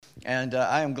And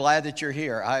I am glad that you're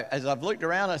here. As I've looked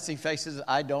around, I see faces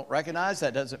I don't recognize.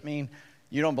 That doesn't mean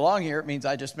you don't belong here. It means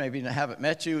I just maybe haven't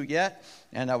met you yet,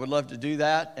 and I would love to do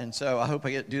that. And so I hope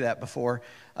I get to do that before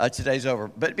today's over.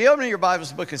 But be opening your Bibles,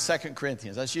 the book of 2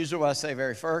 Corinthians. That's usually what I say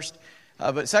very first.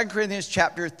 But 2 Corinthians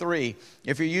chapter 3.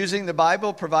 If you're using the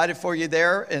Bible provided for you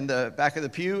there in the back of the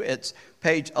pew, it's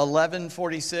page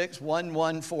 1146,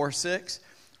 1146.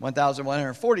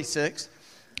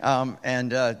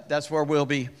 And that's where we'll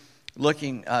be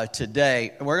looking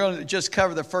today. And we're going to just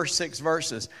cover the first 6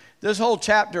 verses. This whole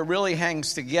chapter really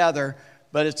hangs together,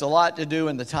 but it's a lot to do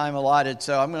in the time allotted.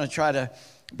 So I'm going to try to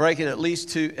break it at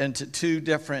least into 2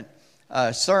 different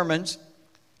sermons.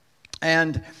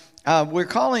 And we're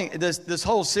calling this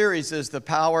whole series is the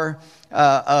power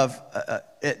of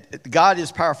God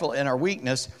is powerful in our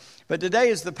weakness. But today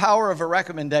is the power of a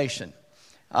recommendation.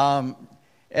 And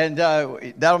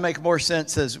that'll make more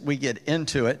sense as we get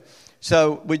into it.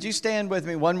 So would you stand with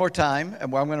me one more time?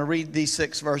 And I'm going to read these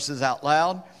 6 verses out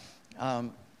loud.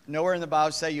 Nowhere in the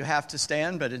Bible say you have to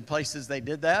stand, but in places they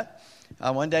did that.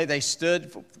 One day they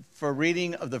stood for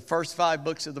reading of the first 5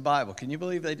 books of the Bible. Can you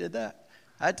believe they did that?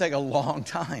 That'd take a long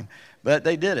time, but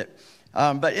they did it.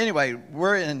 But anyway,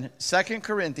 we're in 2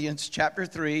 Corinthians chapter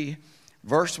 3,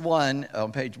 verse 1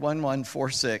 on page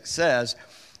 1146 says,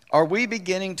 "Are we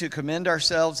beginning to commend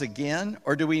ourselves again,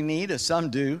 or do we need, as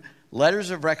some do, letters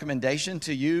of recommendation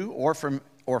to you or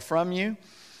from you?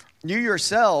 You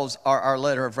yourselves are our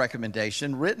letter of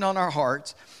recommendation, written on our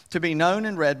hearts, to be known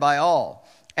and read by all.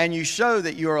 And you show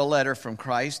that you are a letter from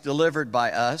Christ, delivered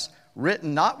by us,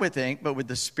 written not with ink, but with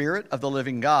the Spirit of the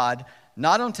living God,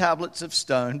 not on tablets of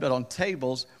stone, but on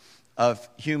tables of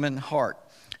human heart.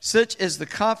 Such is the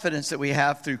confidence that we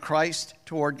have through Christ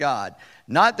toward God.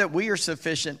 Not that we are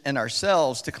sufficient in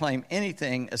ourselves to claim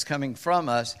anything as coming from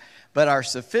us, but our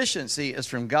sufficiency is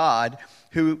from God,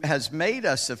 who has made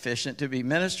us sufficient to be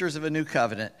ministers of a new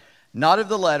covenant, not of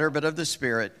the letter, but of the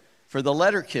Spirit. For the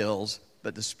letter kills,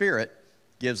 but the Spirit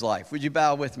gives life." Would you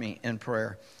bow with me in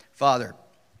prayer? Father,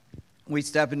 we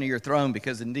step into your throne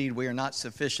because indeed we are not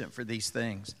sufficient for these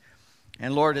things.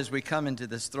 And Lord, as we come into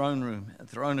this throne room, a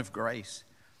throne of grace,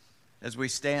 as we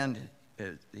stand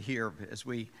here, as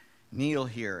we kneel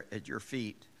here at your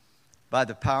feet, by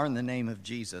the power in the name of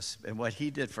Jesus and what he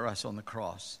did for us on the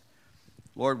cross,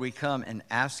 Lord, we come and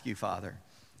ask you, Father,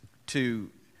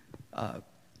 to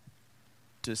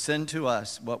send to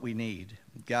us what we need.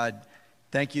 God,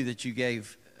 thank you that you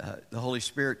gave the Holy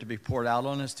Spirit to be poured out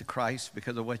on us to Christ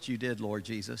because of what you did, Lord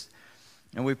Jesus.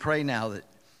 And we pray now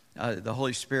that the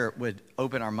Holy Spirit would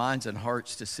open our minds and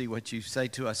hearts to see what you say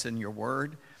to us in your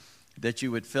word, that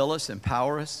you would fill us,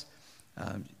 empower us,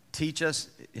 teach us,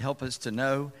 help us to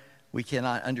know we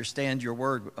cannot understand your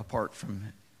word apart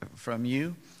from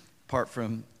you, apart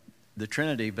from the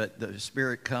Trinity, but the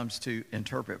Spirit comes to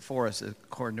interpret for us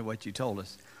according to what you told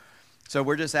us. So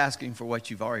we're just asking for what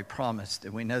you've already promised,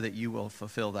 and we know that you will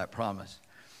fulfill that promise.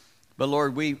 But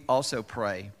Lord, we also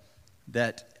pray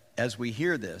that as we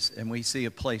hear this and we see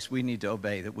a place we need to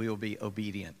obey, that we will be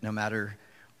obedient, no matter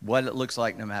what it looks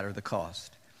like, no matter the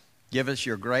cost. Give us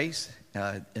your grace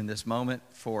in this moment,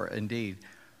 for indeed,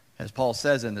 as Paul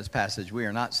says in this passage, we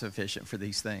are not sufficient for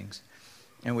these things,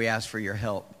 and we ask for your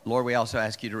help. Lord, we also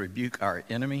ask you to rebuke our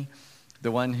enemy,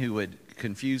 the one who would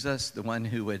confuse us, the one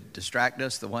who would distract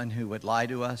us, the one who would lie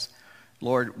to us.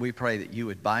 Lord, we pray that you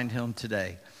would bind him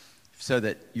today so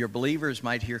that your believers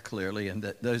might hear clearly and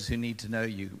that those who need to know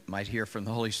you might hear from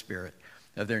the Holy Spirit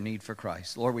of their need for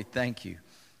Christ. Lord, we thank you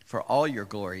for all your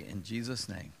glory in Jesus'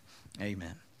 name.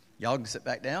 Amen. Y'all can sit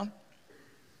back down.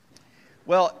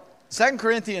 Well, 2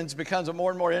 Corinthians becomes a more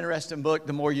and more interesting book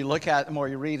the more you look at it, the more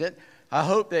you read it. I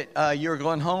hope that you're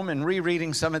going home and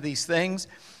rereading some of these things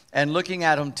and looking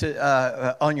at them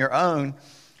on your own.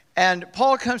 And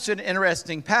Paul comes to an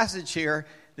interesting passage here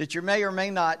that you may or may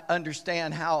not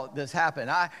understand how this happened.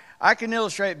 I can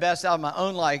illustrate best out of my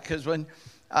own life because when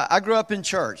I grew up in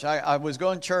church, I was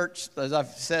going to church, as I've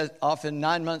said, often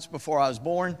 9 months before I was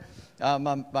born.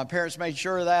 My parents made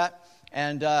sure of that.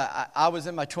 And I was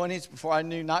in my 20s before I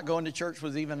knew not going to church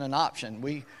was even an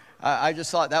option. I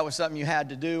just thought that was something you had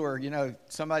to do, or,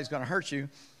 somebody's going to hurt you.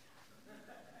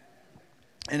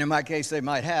 And in my case, they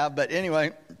might have. But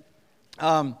anyway,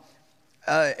 and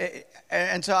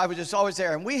so I was just always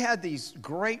there. And we had these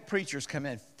great preachers come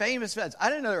in, famous vets. I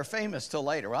didn't know they were famous till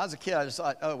later. When I was a kid, I just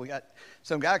thought, we got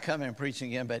some guy coming and preaching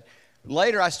again. But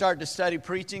later, I started to study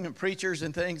preaching and preachers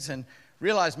and things and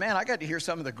realized, man, I got to hear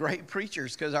some of the great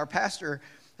preachers because our pastor,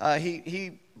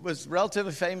 he was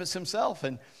relatively famous himself.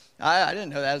 And I didn't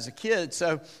know that as a kid.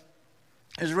 So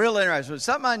it was real interesting.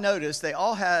 Something I noticed, they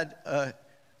all had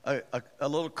a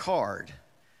little card.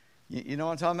 You know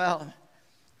what I'm talking about?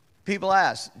 People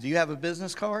ask, do you have a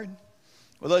business card?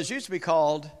 Well, those used to be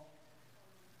called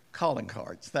calling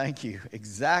cards. Thank you.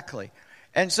 Exactly.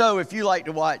 And so if you like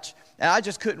to watch, and I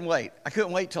just couldn't wait. I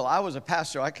couldn't wait till I was a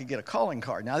pastor, I could get a calling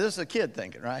card. Now, this is a kid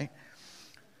thinking, right?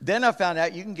 Then I found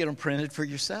out you can get them printed for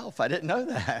yourself. I didn't know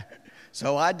that.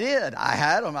 So I did. I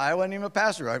had them. I wasn't even a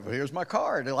pastor. Well, here's my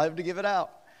card. I'll have to give it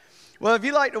out. Well, if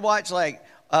you like to watch like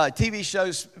TV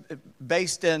shows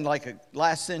based in like a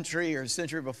last century or a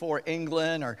century before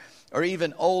England or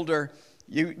even older,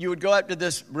 you would go up to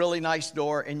this really nice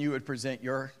door and you would present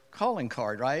your calling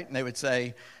card, right? And they would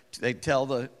say, they'd tell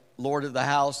the Lord of the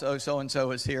house, oh,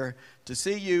 so-and-so is here to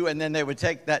see you. And then they would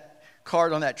take that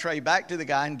card on that tray back to the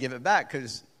guy and give it back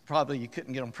because probably you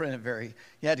couldn't get them printed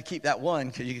you had to keep that one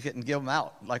because you couldn't give them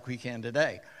out like we can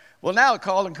today. Well, now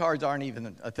calling cards aren't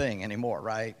even a thing anymore,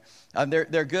 right?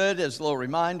 They're good as little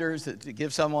reminders to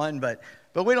give someone, but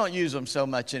we don't use them so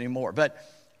much anymore. But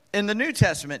in the New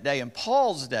Testament day, in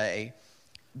Paul's day,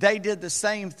 they did the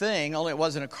same thing, only it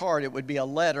wasn't a card. It would be a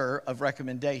letter of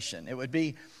recommendation. It would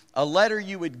be a letter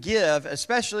you would give,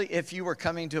 especially if you were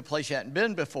coming to a place you hadn't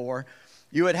been before.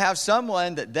 You would have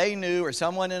someone that they knew or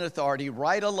someone in authority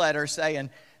write a letter saying,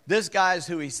 this guy's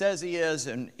who he says he is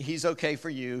and he's okay for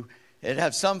you. It'd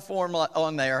have some form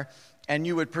on there, and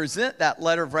you would present that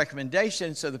letter of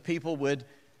recommendation so the people would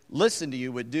listen to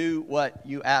you, would do what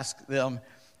you ask them,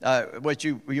 what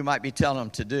you might be telling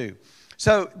them to do.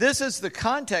 So this is the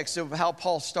context of how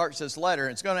Paul starts this letter.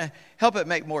 It's going to help it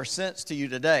make more sense to you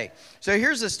today. So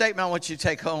here's a statement I want you to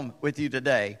take home with you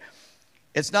today.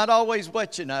 It's not always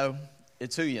what you know,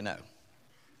 it's who you know.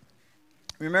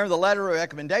 Remember, the letter of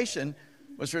recommendation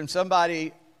was from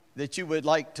somebody that you would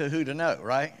like who to know,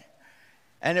 right?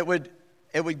 And it would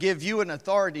give you an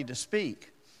authority to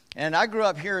speak. And I grew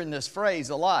up hearing this phrase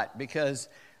a lot because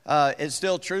it's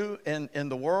still true in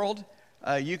the world.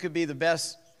 You could be the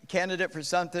best candidate for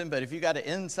something, but if you got an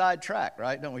inside track,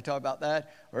 right? Don't we talk about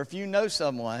that? Or if you know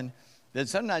someone, then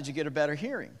sometimes you get a better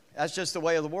hearing. That's just the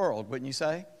way of the world, wouldn't you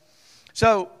say?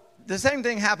 So the same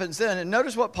thing happens then. And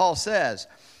notice what Paul says.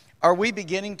 Are we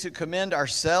beginning to commend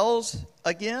ourselves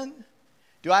again?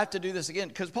 Do I have to do this again?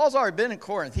 Because Paul's already been in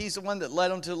Corinth. He's the one that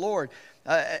led them to the Lord.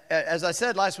 As I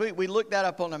said last week, we looked that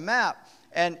up on a map,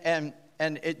 and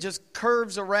it just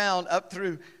curves around up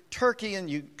through Turkey, and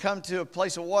you come to a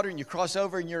place of water, and you cross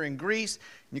over, and you're in Greece.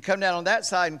 And you come down on that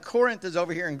side, and Corinth is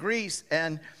over here in Greece.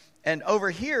 And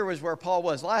over here was where Paul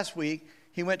was last week.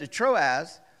 He went to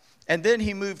Troas, and then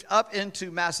he moved up into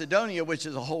Macedonia, which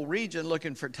is a whole region,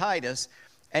 looking for Titus.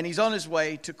 And he's on his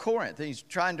way to Corinth. And he's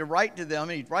trying to write to them,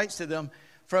 and he writes to them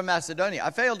from Macedonia.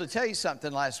 I failed to tell you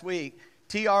something last week.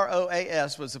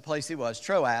 Troas was the place he was,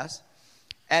 Troas.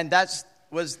 And that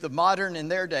was the modern, in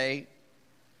their day,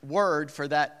 word for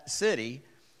that city.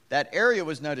 That area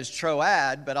was known as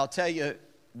Troad, but I'll tell you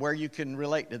where you can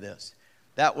relate to this.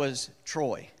 That was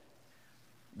Troy,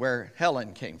 where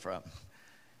Helen came from.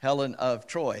 Helen of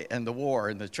Troy and the war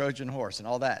and the Trojan horse and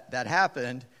all that. That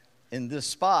happened in this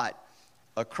spot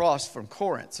across from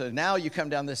Corinth. So now you come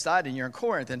down this side and you're in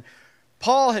Corinth. And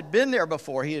Paul had been there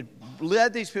before. He had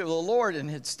led these people to the Lord and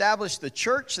had established the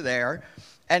church there.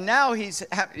 And now he's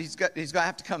going to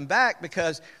have to come back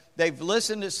because they've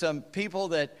listened to some people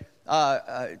that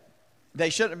they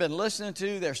shouldn't have been listening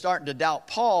to. They're starting to doubt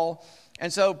Paul.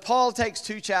 And so Paul takes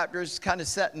 2 chapters kind of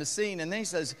setting the scene. And then he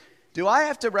says, do I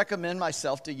have to recommend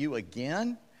myself to you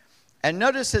again? And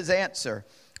notice his answer.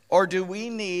 Or do we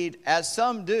need, as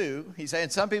some do, he's saying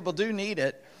some people do need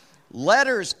it,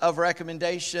 letters of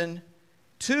recommendation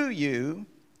to you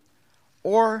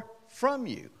or from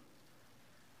you?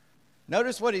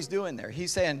 Notice what he's doing there.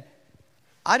 He's saying,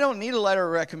 I don't need a letter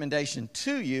of recommendation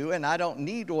to you, and I don't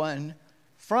need one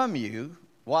from you.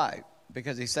 Why?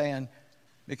 Because he's saying,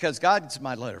 because God's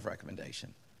my letter of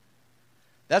recommendation.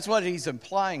 That's what he's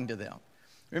implying to them.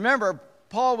 Remember,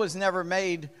 Paul was never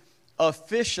made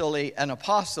officially an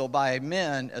apostle by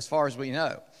men as far as we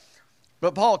know.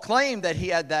 But Paul claimed that he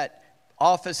had that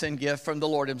office and gift from the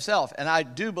Lord himself. And I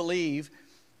do believe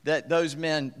that those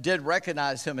men did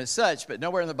recognize him as such, but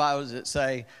nowhere in the Bible does it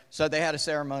say, so they had a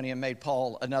ceremony and made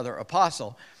Paul another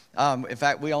apostle. In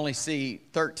fact, we only see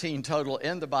 13 total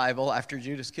in the Bible. After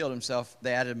Judas killed himself,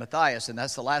 they added Matthias, and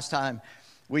that's the last time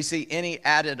we see any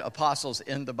added apostles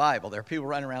in the Bible. There are people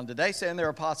running around today saying they're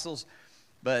apostles,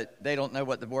 but they don't know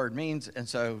what the word means, and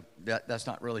so that's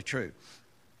not really true.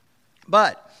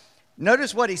 But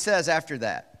notice what he says after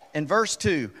that. In verse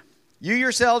 2, you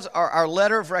yourselves are our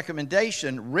letter of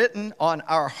recommendation written on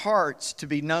our hearts to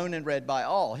be known and read by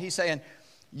all. He's saying,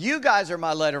 You guys are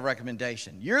my letter of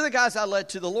recommendation. You're the guys I led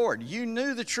to the Lord. You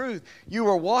knew the truth. You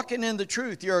were walking in the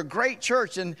truth. You're a great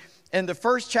church. And in the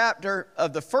first chapter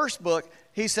of the first book,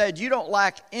 he said, you don't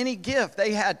lack any gift.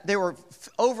 They were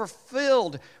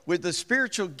overfilled with the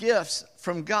spiritual gifts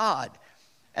from God.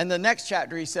 And the next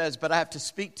chapter he says, but I have to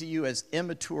speak to you as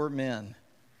immature men.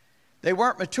 They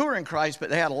weren't mature in Christ, but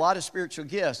they had a lot of spiritual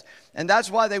gifts. And that's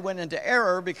why they went into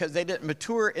error, because they didn't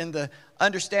mature in the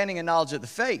understanding and knowledge of the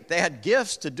faith. They had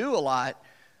gifts to do a lot,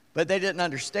 but they didn't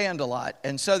understand a lot.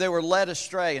 And so they were led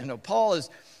astray. And Paul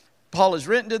has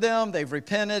written to them. They've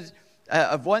repented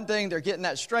of one thing. They're getting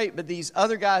that straight. But these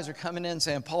other guys are coming in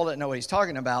saying Paul didn't know what he's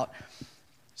talking about.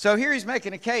 So here he's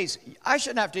making a case. I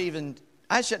shouldn't have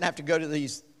to go to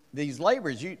these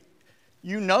laborers.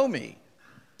 You know me.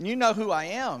 You know who I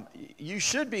am. You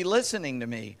should be listening to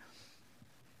me.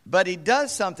 But he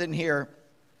does something here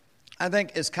I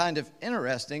think is kind of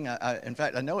interesting. In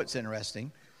fact, I know it's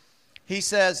interesting. He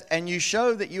says, and you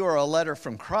show that you are a letter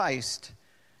from Christ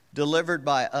delivered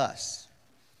by us.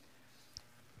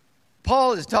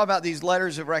 Paul is talking about these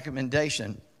letters of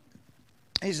recommendation.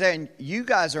 He's saying, you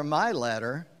guys are my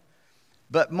letter.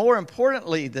 But more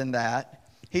importantly than that,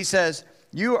 he says,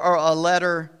 you are a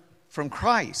letter from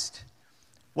Christ.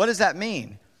 What does that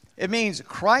mean? It means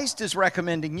Christ is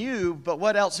recommending you, but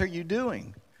what else are you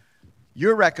doing?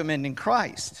 You're recommending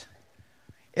Christ.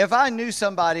 If I knew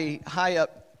somebody high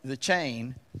up the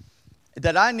chain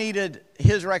that I needed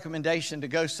his recommendation to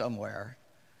go somewhere,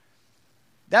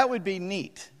 that would be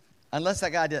neat, unless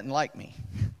that guy didn't like me.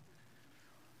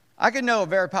 I could know a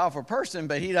very powerful person,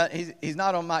 but he's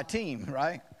not on my team,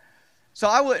 right? So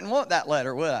I wouldn't want that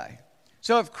letter, would I?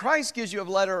 So if Christ gives you a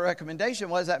letter of recommendation,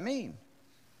 what does that mean?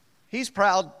 He's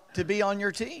proud to be on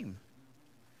your team.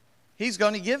 He's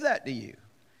going to give that to you.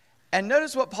 And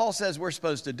notice what Paul says we're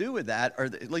supposed to do with that, or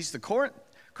at least the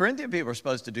Corinthian people are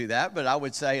supposed to do that, but I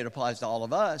would say it applies to all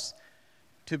of us,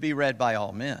 to be read by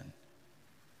all men.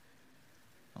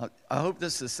 I hope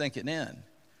this is sinking in.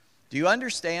 Do you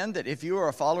understand that if you are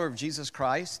a follower of Jesus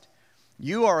Christ,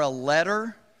 you are a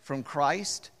letter from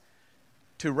Christ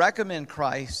to recommend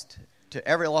Christ to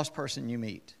every lost person you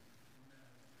meet?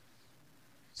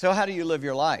 So how do you live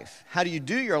your life? How do you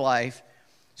do your life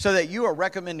so that you are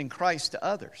recommending Christ to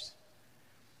others?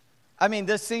 I mean,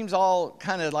 this seems all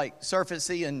kind of like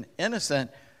surfacey and innocent,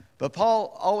 but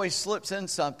Paul always slips in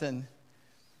something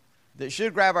that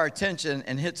should grab our attention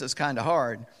and hits us kind of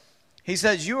hard. He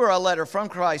says, you are a letter from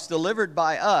Christ delivered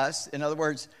by us. In other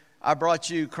words, I brought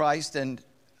you Christ and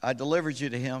I delivered you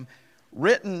to him.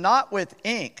 Written not with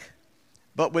ink,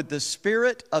 but with the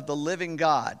Spirit of the living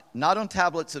God. Not on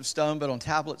tablets of stone, but on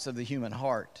tablets of the human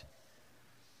heart.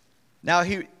 Now,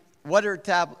 what are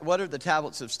the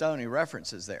tablets of stone he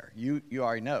references there? You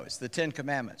already know. It's the 10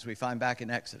 Commandments we find back in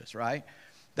Exodus, right?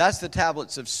 That's the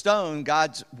tablets of stone,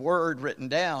 God's word written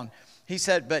down. He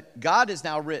said, but God has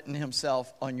now written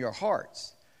himself on your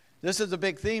hearts. This is a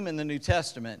big theme in the New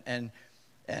Testament. And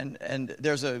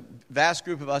there's a vast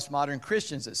group of us modern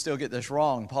Christians that still get this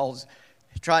wrong. Paul's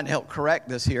trying to help correct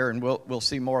this here, and we'll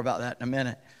see more about that in a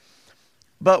minute.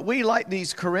 But we, like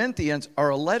these Corinthians, are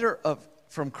a letter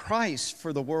from Christ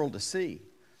for the world to see.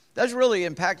 That's really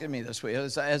impacted me this week.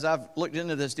 As I've looked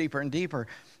into this deeper and deeper,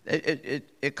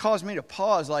 it caused me to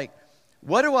pause, like,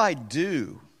 what do I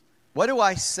do? What do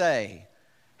I say?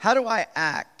 How do I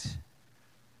act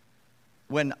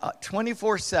when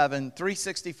 24/7,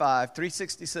 365,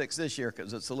 366 this year,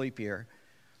 because it's a leap year,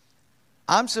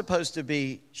 I'm supposed to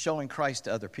be showing Christ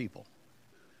to other people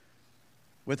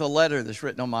with a letter that's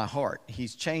written on my heart.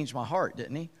 He's changed my heart,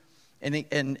 didn't he? And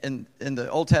in the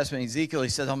Old Testament, Ezekiel, he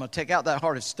says, I'm going to take out that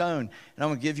heart of stone, and I'm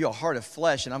going to give you a heart of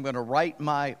flesh, and I'm going to write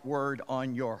my word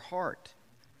on your heart.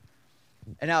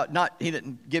 And now, he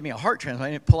didn't give me a heart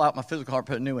transplant. He didn't pull out my physical heart,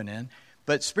 put a new one in.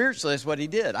 But spiritually, that's what he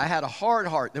did. I had a hard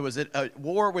heart. There was a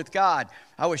war with God.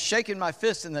 I was shaking my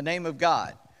fist in the name of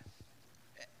God.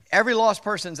 Every lost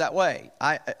person's that way.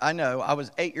 I know. I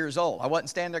was 8 years old. I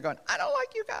wasn't standing there going, I don't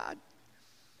like you, God.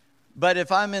 But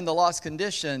if I'm in the lost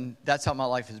condition, that's how my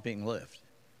life is being lived.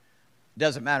 It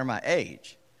doesn't matter my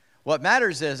age. What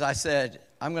matters is I said,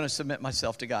 I'm going to submit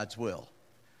myself to God's will.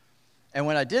 And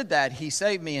when I did that, he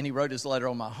saved me and he wrote his letter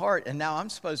on my heart. And now I'm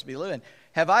supposed to be living.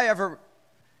 Have I ever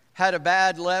had a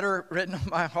bad letter written on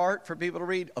my heart for people to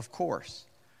read? Of course.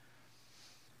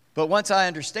 But once I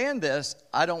understand this,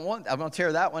 I'm going to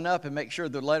tear that one up and make sure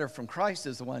the letter from Christ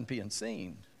is the one being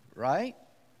seen. Right?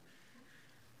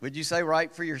 Would you say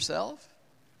right for yourself?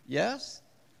 Yes?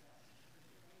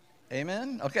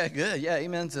 Amen? Okay, good. Yeah,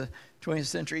 amen's a 20th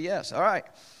century yes. All right.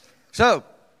 So,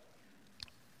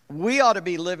 we ought to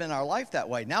be living our life that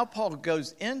way. Now Paul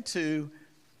goes into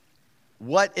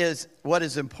what is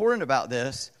important about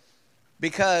this,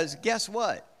 because guess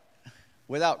what?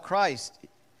 Without Christ,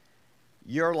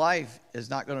 your life is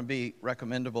not going to be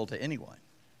recommendable to anyone.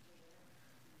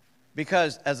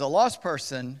 Because as a lost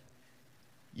person,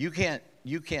 you can't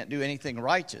do anything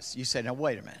righteous. You say, now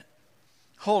wait a minute.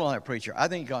 Hold on there, preacher. I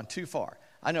think you've gone too far.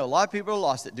 I know a lot of people are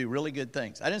lost that do really good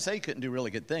things. I didn't say you couldn't do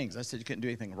really good things. I said you couldn't do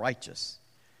anything righteous.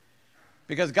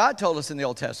 Because God told us in the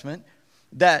Old Testament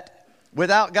that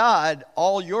without God,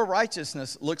 all your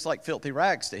righteousness looks like filthy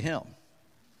rags to him.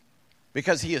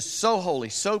 Because he is so holy,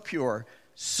 so pure,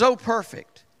 so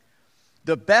perfect.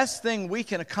 The best thing we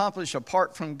can accomplish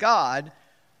apart from God,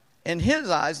 in his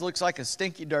eyes, looks like a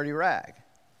stinky, dirty rag.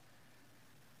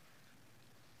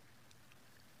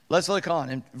 Let's look on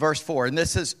in verse 4. And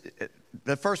this is,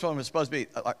 the first one was supposed to be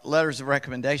letters of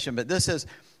recommendation, but this is,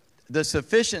 the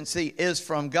sufficiency is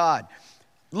from God.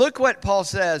 Look what Paul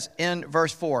says in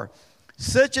verse 4.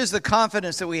 Such is the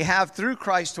confidence that we have through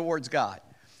Christ towards God.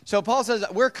 So Paul says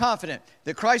that we're confident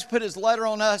that Christ put his letter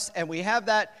on us, and we have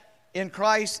that in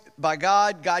Christ by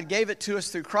God. God gave it to us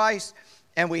through Christ,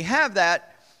 and we have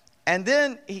that. And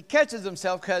then he catches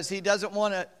himself because he doesn't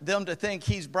want them to think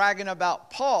he's bragging about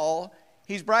Paul.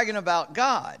 He's bragging about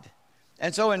God.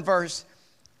 And so in verse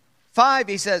 5,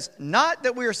 he says, not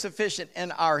that we are sufficient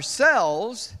in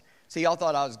ourselves. See, y'all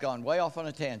thought I was going way off on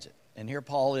a tangent. And here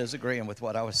Paul is agreeing with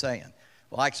what I was saying.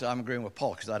 Well, actually, I'm agreeing with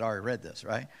Paul because I'd already read this,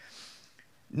 right?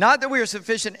 Not that we are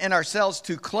sufficient in ourselves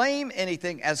to claim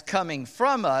anything as coming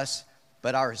from us,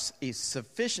 but our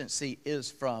sufficiency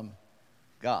is from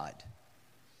God.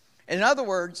 In other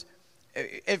words,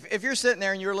 if you're sitting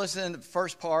there and you're listening to the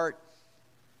first part,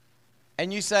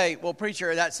 and you say, well,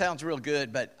 preacher, that sounds real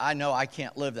good, but I know I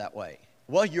can't live that way.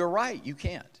 Well, you're right, you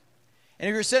can't. And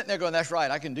if you're sitting there going, that's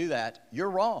right, I can do that, you're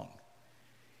wrong.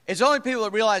 It's only people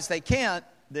that realize they can't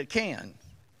that can.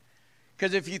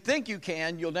 Because if you think you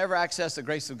can, you'll never access the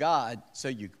grace of God, so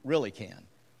you really can.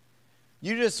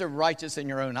 You just are righteous in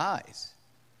your own eyes.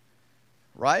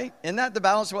 Right? Isn't that the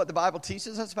balance of what the Bible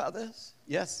teaches us about this?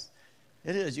 Yes,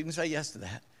 it is. You can say yes to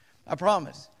that. I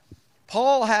promise.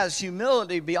 Paul has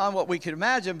humility beyond what we could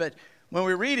imagine, but when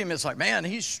we read him, it's like, man,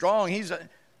 he's strong. He's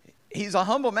a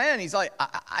humble man. He's like,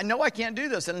 I know I can't do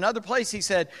this. In another place, he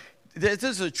said, this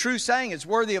is a true saying. It's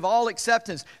worthy of all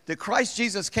acceptance that Christ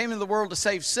Jesus came into the world to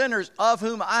save sinners, of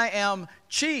whom I am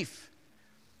chief.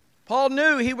 Paul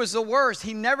knew he was the worst.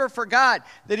 He never forgot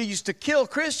that he used to kill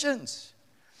Christians.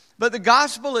 But the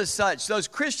gospel is such, those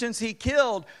Christians he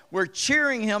killed were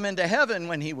cheering him into heaven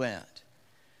when he went.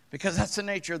 Because that's the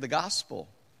nature of the gospel.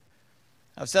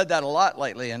 I've said that a lot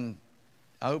lately, and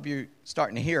I hope you're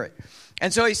starting to hear it.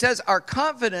 And so he says our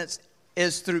confidence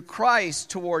is through Christ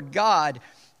toward God.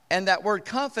 And that word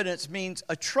confidence means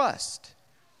a trust.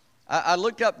 I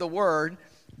looked up the word.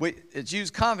 It's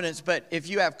used confidence, but if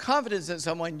you have confidence in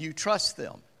someone, you trust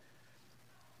them.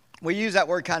 We use that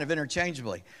word kind of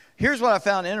interchangeably. Here's what I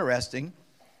found interesting.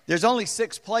 There's only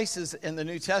 6 places in the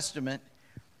New Testament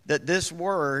that this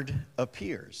word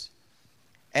appears.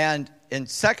 And in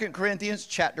 2 Corinthians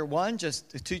chapter 1,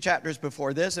 just 2 chapters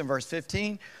before this, in verse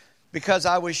 15, because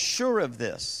I was sure of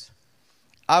this,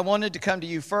 I wanted to come to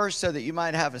you first so that you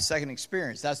might have a second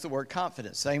experience. That's the word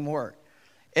confidence, same word.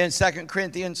 In 2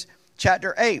 Corinthians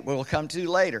chapter 8, we'll come to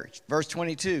later, verse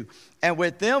 22. And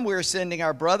with them we are sending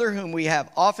our brother whom we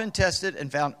have often tested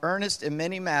and found earnest in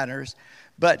many matters,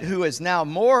 but who is now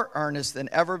more earnest than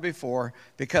ever before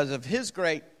because of his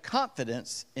great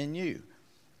confidence in you.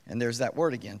 And there's that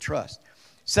word again, trust.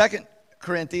 2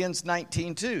 Corinthians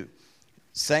 19:2,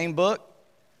 same book,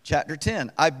 chapter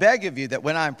 10. I beg of you that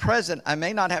when I am present, I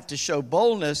may not have to show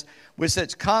boldness with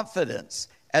such confidence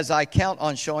as I count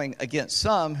on showing against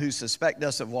some who suspect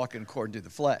us of walking according to the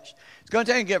flesh. It's going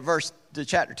to take you to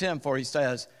chapter 10 before he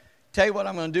says, tell you what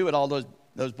I'm going to do with all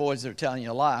those boys that are telling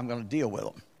you a lie. I'm going to deal with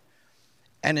them.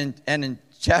 And in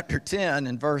chapter 10,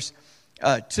 in verse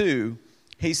 2,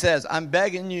 he says, I'm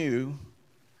begging you,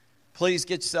 please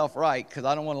get yourself right, because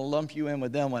I don't want to lump you in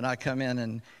with them when I come in,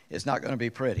 and it's not going to be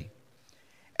pretty.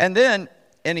 And then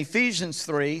in Ephesians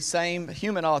 3, same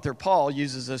human author, Paul,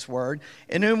 uses this word,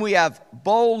 in whom we have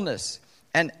boldness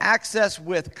and access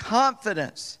with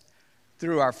confidence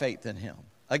through our faith in him.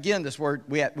 Again, this word,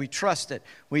 we trust it.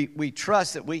 We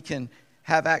trust that we can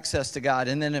have access to God.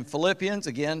 And then in Philippians,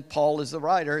 again, Paul is the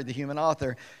writer, the human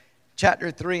author,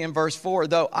 chapter 3 and verse 4,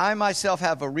 though I myself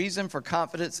have a reason for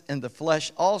confidence in the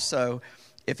flesh also,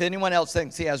 if anyone else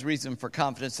thinks he has reason for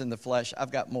confidence in the flesh,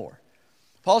 I've got more.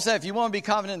 Paul said, if you want to be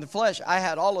confident in the flesh, I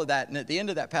had all of that. And at the end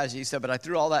of that passage, he said, but I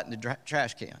threw all that in the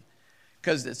trash can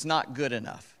because it's not good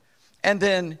enough. And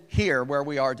then here, where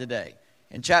we are today,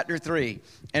 in chapter 3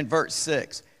 and verse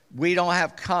 6. We don't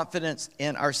have confidence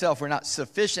in ourselves. We're not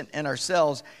sufficient in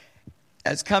ourselves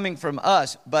as coming from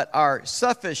us, but our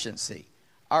sufficiency,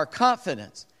 our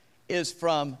confidence is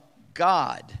from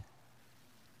God.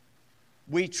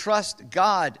 We trust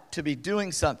God to be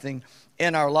doing something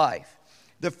in our life.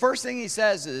 The first thing he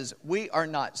says is, we are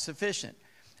not sufficient.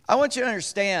 I want you to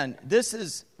understand, this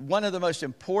is one of the most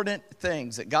important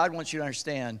things that God wants you to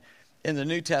understand in the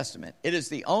New Testament. It is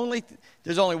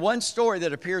there's only one story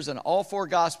that appears in all 4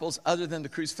 Gospels other than the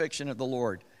crucifixion of the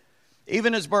Lord.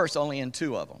 Even his birth, only in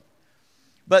 2 of them.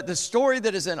 But the story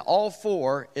that is in all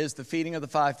 4 is the feeding of the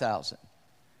 5,000.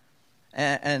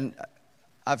 And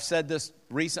I've said this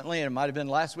recently, and it might have been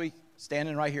last week,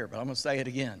 standing right here, but I'm going to say it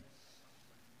again.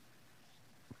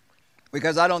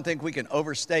 Because I don't think we can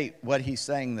overstate what he's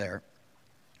saying there.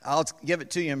 I'll give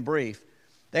it to you in brief.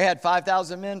 They had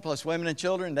 5,000 men plus women and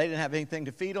children. They didn't have anything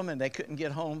to feed them, and they couldn't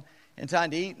get home in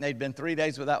time to eat, and they'd been 3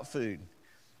 days without food.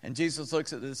 And Jesus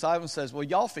looks at the disciples and says, well,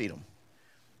 y'all feed them.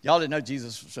 Y'all didn't know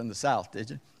Jesus was from the South, did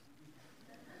you?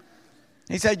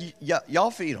 He said,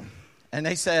 y'all feed them. And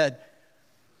they said,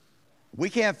 we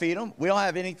can't feed them. We don't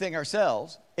have anything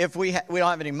ourselves. If we don't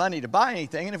have any money to buy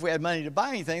anything, and if we had money to buy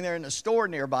anything, they're in a store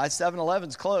nearby.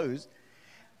 7-Eleven's closed.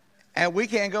 And we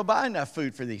can't go buy enough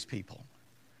food for these people.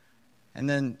 And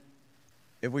then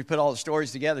if we put all the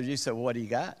stories together, Jesus said, well, what do you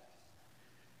got?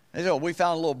 They said, well, we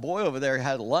found a little boy over there who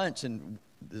had lunch, and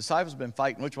the disciples have been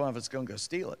fighting which one of us is going to go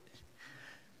steal it.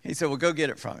 He said, well, go get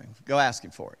it from him. Go ask him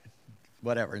for it.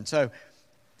 Whatever. And so,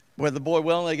 whether the boy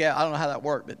willingly gave, I don't know how that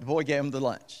worked, but the boy gave him the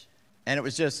lunch. And it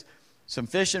was just some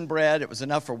fish and bread. It was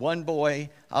enough for one boy.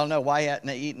 I don't know why he hadn't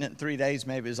eaten it in 3 days.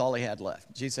 Maybe it was all he had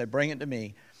left. Jesus said, bring it to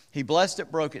me. He blessed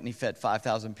it, broke it, and he fed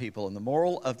 5,000 people. And the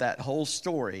moral of that whole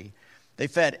story, they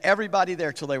fed everybody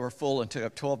there till they were full and took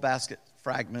up 12 basket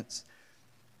fragments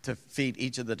to feed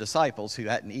each of the disciples who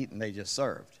hadn't eaten, they just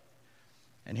served.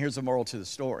 And here's the moral to the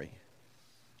story.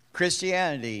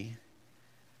 Christianity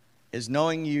is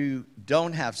knowing you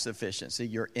don't have sufficiency,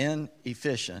 you're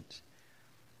inefficient,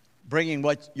 bringing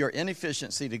your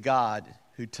inefficiency to God,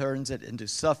 who turns it into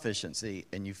sufficiency,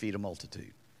 and you feed a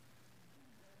multitude.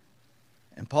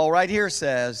 And Paul right here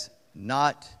says,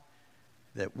 not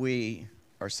that we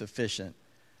are sufficient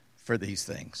for these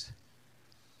things.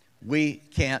 We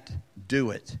can't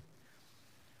do it.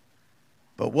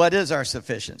 But what is our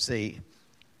sufficiency?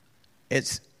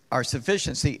 Our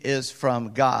sufficiency is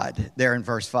from God, there in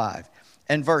verse 5.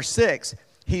 And verse 6,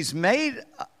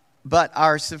 but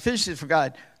our sufficiency from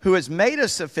God, who has made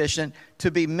us sufficient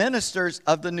to be ministers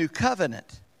of the new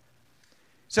covenant.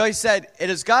 So he said, it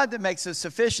is God that makes us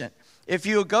sufficient. If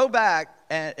you go back,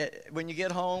 and when you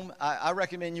get home, I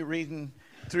recommend you reading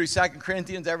through 2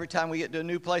 Corinthians. Every time we get to a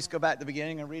new place, go back to the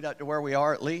beginning and read up to where we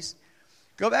are at least.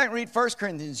 Go back and read 1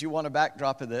 Corinthians. You want a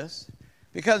backdrop of this.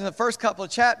 Because in the first couple of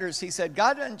chapters, he said,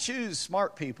 God doesn't choose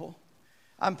smart people.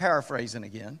 I'm paraphrasing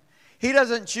again. He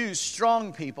doesn't choose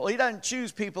strong people. He doesn't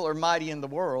choose people who are mighty in the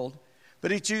world.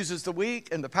 But he chooses the weak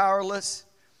and the powerless.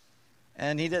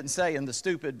 And he didn't say in the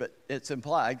stupid, but it's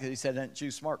implied because he said he doesn't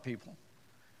choose smart people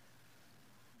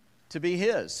to be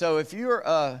his. So if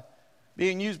you're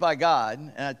being used by God,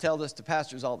 and I tell this to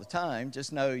pastors all the time,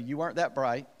 just know you weren't that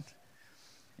bright,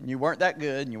 and you weren't that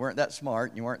good, and you weren't that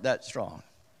smart, and you weren't that strong.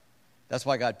 That's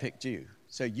why God picked you,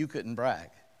 so you couldn't brag.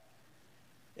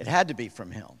 It had to be from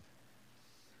him.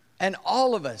 And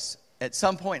all of us, at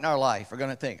some point in our life, are going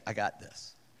to think, I got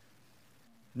this.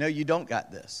 No, you don't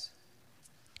got this.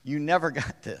 You never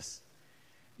got this.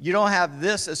 You don't have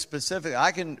this as specific.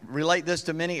 I can relate this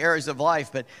to many areas of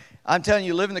life, but I'm telling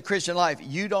you, living the Christian life,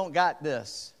 you don't got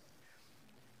this.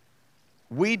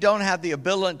 We don't have the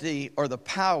ability or the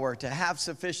power to have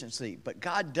sufficiency, but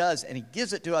God does, and he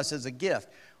gives it to us as a gift.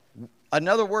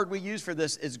 Another word we use for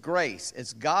this is grace.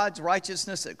 It's God's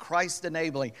righteousness at Christ's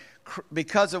enabling.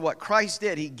 Because of what Christ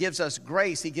did, he gives us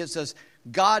grace. He gives us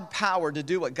God power to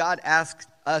do what God asks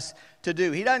us to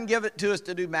do. He doesn't give it to us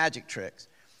to do magic tricks.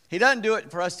 He doesn't do it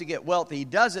for us to get wealthy. He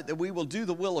does it that we will do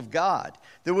the will of God,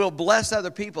 that we'll bless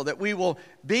other people, that we will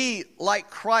be like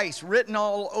Christ written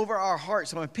all over our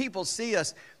hearts. So when people see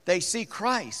us, they see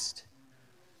Christ.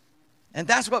 And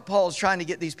that's what Paul's trying to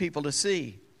get these people to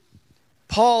see.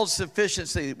 Paul's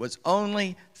sufficiency was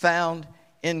only found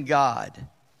in God.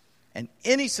 And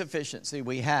any sufficiency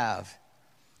we have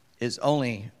is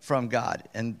only from God.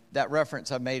 And that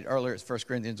reference I made earlier is 1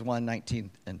 Corinthians 1,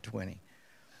 19 and 20.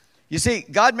 You see,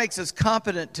 God makes us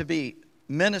competent to be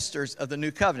ministers of the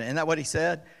new covenant. Isn't that what he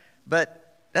said?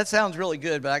 But that sounds really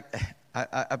good, but I'm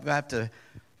going to have to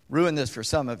ruin this for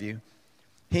some of you.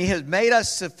 He has made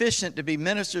us sufficient to be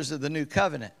ministers of the new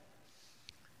covenant.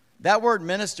 That word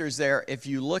ministers there, if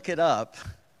you look it up,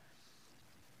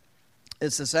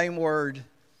 it's the same word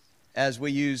as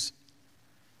we use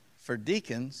for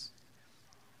deacons.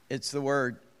 It's the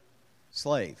word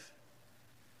slave,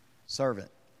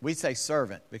 servant. We say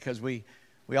servant because we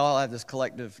all have this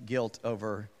collective guilt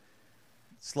over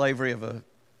slavery of a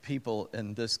people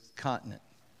in this continent.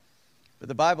 But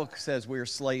the Bible says we are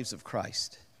slaves of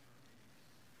Christ.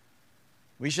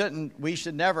 We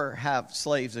should never have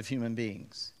slaves of human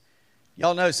beings.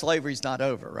 Y'all know slavery's not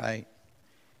over, right?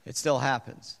 It still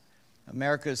happens.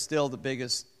 America is still the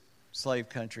biggest slave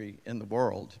country in the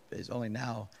world. It's only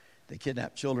now they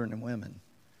kidnap children and women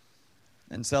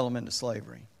and sell them into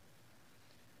slavery.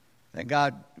 Thank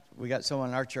God we got someone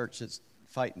in our church that's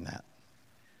fighting that.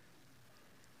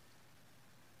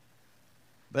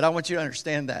 But I want you to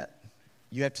understand that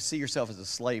you have to see yourself as a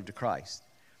slave to Christ.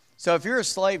 So if you're a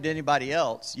slave to anybody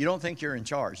else, you don't think you're in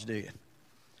charge, do you?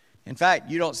 In fact,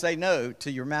 you don't say no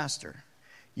to your master.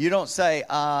 You don't say,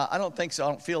 I don't think so, I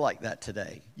don't feel like that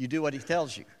today. You do what he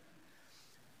tells you.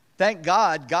 Thank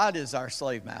God, God is our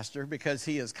slave master because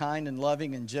he is kind and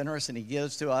loving and generous and he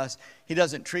gives to us. He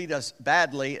doesn't treat us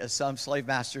badly as some slave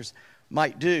masters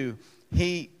might do.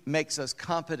 He makes us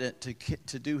competent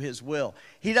to do his will.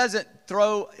 He doesn't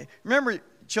remember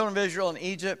children of Israel in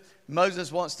Egypt?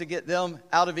 Moses wants to get them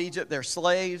out of Egypt. They're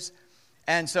slaves.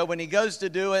 And so when he goes to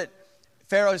do it,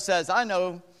 Pharaoh says, I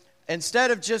know,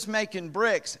 instead of just making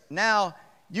bricks, now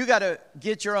you got to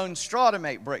get your own straw to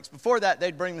make bricks. Before that,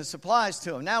 they'd bring the supplies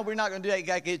to them. Now we're not going to do that. You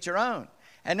got to get your own.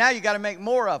 And now you got to make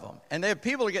more of them. And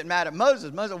people are getting mad at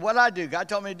Moses. Moses, what did I do? God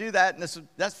told me to do that. And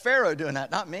that's Pharaoh doing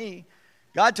that, not me.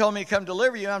 God told me to come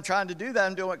deliver you. I'm trying to do that.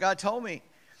 I'm doing what God told me.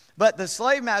 But the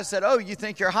slave master said, oh, you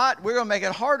think you're hot? We're going to make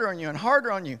it harder on you and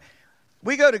harder on you.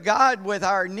 We go to God with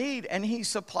our need, and he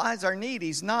supplies our need.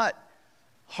 He's not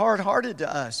hard-hearted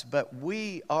to us, but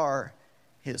we are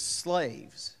his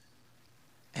slaves.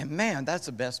 And man, that's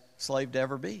the best slave to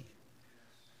ever be.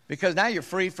 Because now you're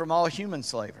free from all human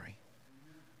slavery.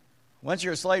 Once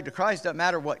you're a slave to Christ, it doesn't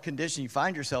matter what condition you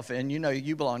find yourself in, you know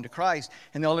you belong to Christ.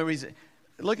 And the only reason,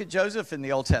 look at Joseph in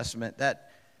the Old Testament,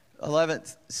 that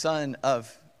 11th son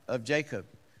of Jacob,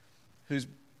 whose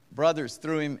brothers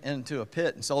threw him into a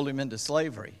pit and sold him into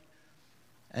slavery.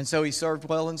 And so he served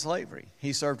well in slavery.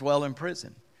 He served well in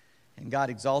prison. And God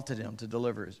exalted him to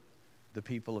deliver the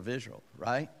people of Israel,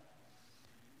 right?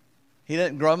 He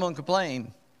didn't grumble and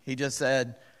complain. He just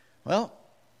said, well,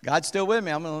 God's still with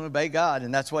me. I'm going to obey God.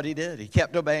 And that's what he did. He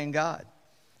kept obeying God.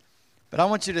 But I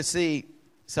want you to see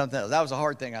something else. That was a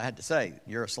hard thing I had to say.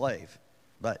 You're a slave.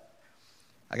 But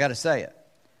I got to say it.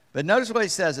 But notice what he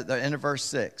says at the end of verse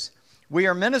 6. We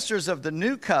are ministers of the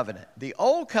new covenant. The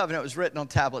old covenant was written on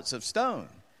tablets of stone.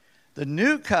 The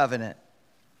new covenant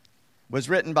was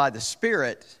written by the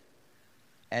Spirit,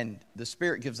 and the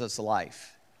Spirit gives us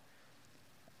life.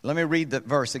 Let me read the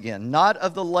verse again. Not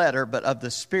of the letter, but of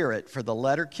the Spirit, for the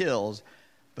letter kills,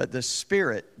 but the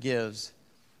Spirit gives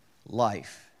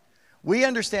life. We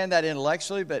understand that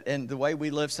intellectually, but in the way we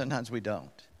live, sometimes we don't.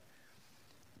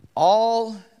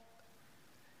 All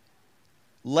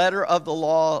letter of the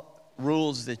law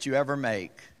rules that you ever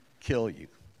make kill you.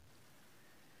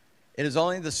 It is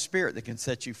only the Spirit that can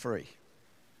set you free.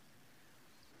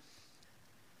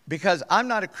 Because I'm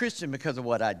not a Christian because of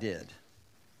what I did.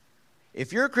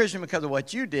 If you're a Christian because of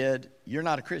what you did, you're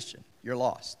not a Christian. You're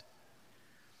lost.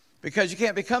 Because you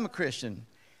can't become a Christian.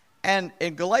 And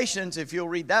in Galatians, if you'll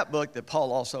read that book that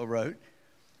Paul also wrote,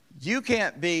 you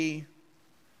can't be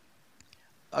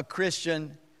a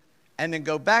Christian and then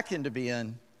go back into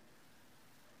being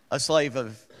a slave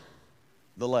of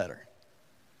the letter.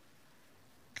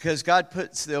 Because God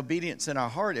puts the obedience in our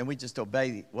heart and we just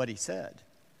obey what he said.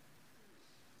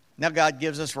 Now God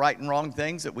gives us right and wrong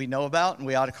things that we know about, and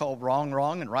we ought to call wrong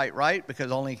wrong and right,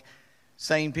 because only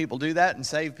sane people do that, and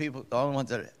saved people are the only ones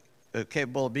that are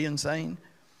capable of being sane.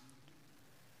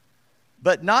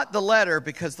 But not the letter,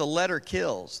 because the letter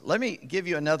kills. Let me give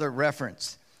you another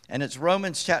reference, and it's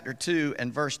Romans chapter 2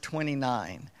 and verse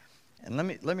 29. And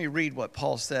let me read what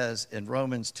Paul says in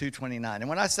Romans 2:29. And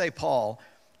when I say Paul,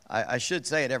 I should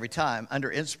say it every time,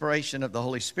 under inspiration of the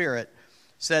Holy Spirit,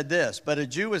 said this, but a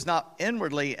Jew is not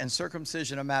inwardly, and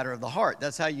circumcision a matter of the heart.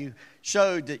 That's how you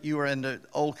showed that you were in the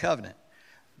old covenant.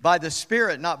 By the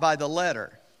Spirit, not by the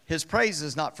letter. His praise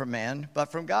is not from man,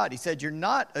 but from God. He said, you're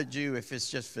not a Jew if it's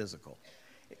just physical.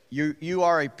 You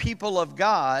are a people of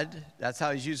God. That's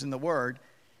how he's using the word.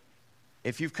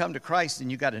 If you've come to Christ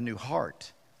and you got a new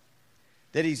heart.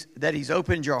 That he's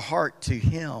opened your heart to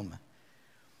him.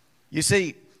 You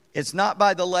see, it's not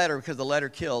by the letter, because the letter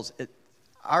kills.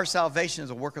 Our salvation is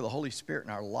a work of the Holy Spirit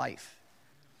in our life.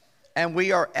 And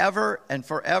we are ever and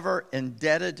forever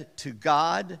indebted to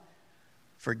God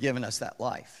for giving us that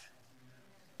life.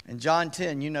 In John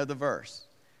 10, you know the verse.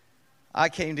 I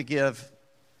came to give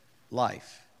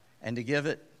life and to give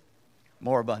it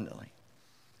more abundantly.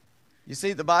 You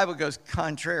see, the Bible goes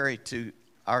contrary to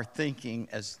our thinking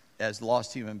as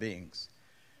lost human beings.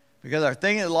 Because our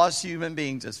thinking as lost human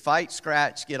beings is fight,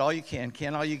 scratch, get all you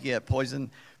can all you get, poison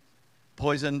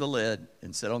the lid,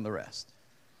 and sit on the rest.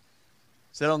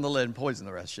 Sit on the lid and poison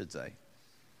the rest, should say.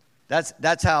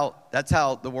 That's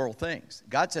how the world thinks.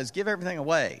 God says, give everything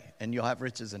away, and you'll have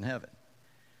riches in heaven.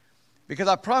 Because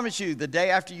I promise you, the day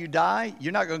after you die,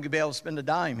 you're not going to be able to spend a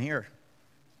dime here.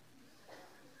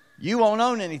 You won't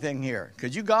own anything here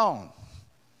because you're gone.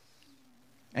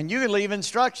 And you can leave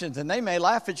instructions, and they may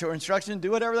laugh at your instructions and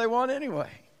do whatever they want anyway.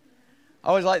 I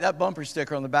always like that bumper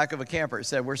sticker on the back of a camper. It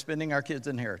said, we're spending our kids'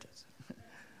 inheritance.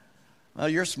 Well,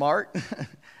 you're smart.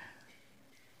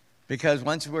 Because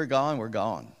once we're gone, we're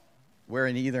gone. We're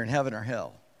either in heaven or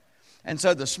hell. And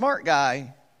so the smart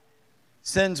guy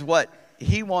sends what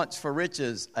he wants for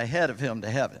riches ahead of him to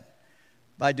heaven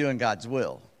by doing God's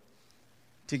will.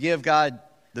 To give God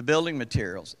the building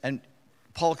materials. And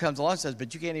Paul comes along and says,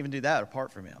 but you can't even do that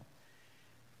apart from him.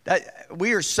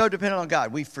 We are so dependent on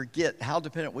God, we forget how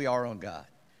dependent we are on God.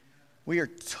 We are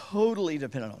totally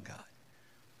dependent on God.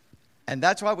 And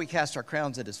that's why we cast our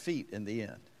crowns at his feet in the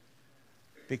end.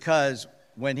 Because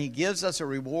when he gives us a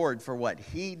reward for what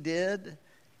he did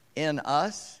in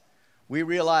us, we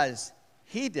realize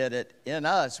he did it in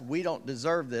us. We don't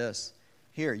deserve this.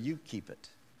 Here, you keep it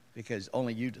because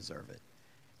only you deserve it.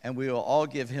 And we will all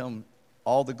give him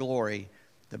all the glory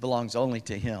that belongs only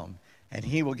to him. And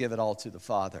he will give it all to the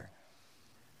Father.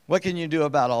 What can you do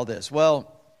about all this?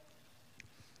 Well,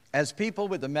 as people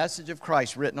with the message of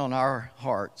Christ written on our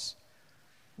hearts,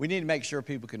 we need to make sure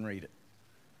people can read it.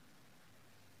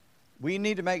 We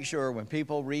need to make sure when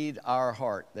people read our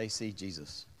heart, they see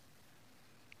Jesus.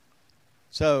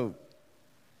 So,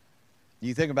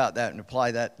 you think about that and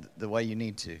apply that the way you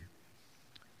need to.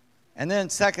 And then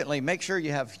secondly, make sure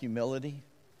you have humility.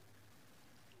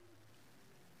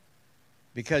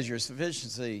 Because your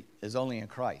sufficiency is only in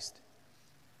Christ.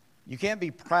 You can't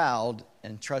be proud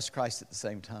and trust Christ at the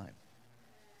same time.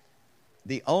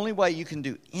 The only way you can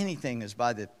do anything is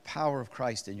by the power of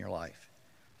Christ in your life.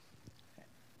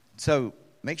 So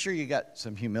make sure you got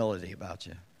some humility about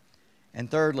you.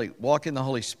 And thirdly, walk in the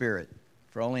Holy Spirit,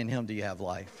 for only in him do you have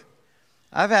life.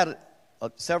 I've had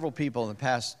several people in the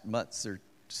past months or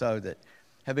so that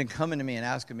have been coming to me and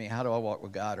asking me, how do I walk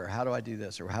with God, or how do I do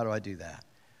this, or how do I do that?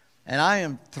 And I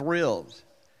am thrilled.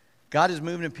 God is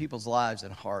moving in people's lives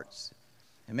and hearts.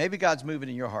 And maybe God's moving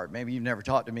in your heart. Maybe you've never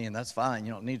talked to me, and that's fine.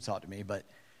 You don't need to talk to me. But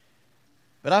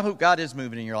I hope God is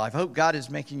moving in your life. I hope God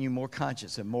is making you more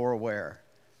conscious and more aware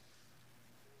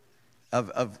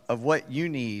of what you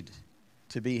need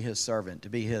to be his servant, to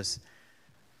be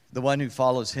the one who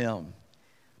follows him.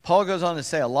 Paul goes on to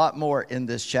say a lot more in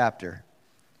this chapter.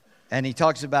 And he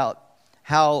talks about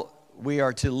how we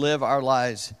are to live our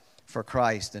lives for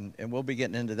Christ. And we'll be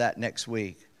getting into that next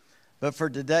week. But for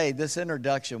today, this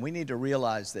introduction, we need to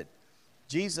realize that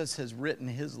Jesus has written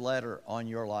his letter on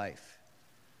your life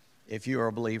if you are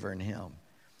a believer in him.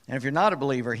 And if you're not a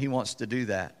believer, he wants to do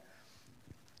that.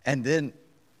 And then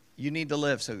you need to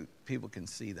live so people can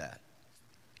see that.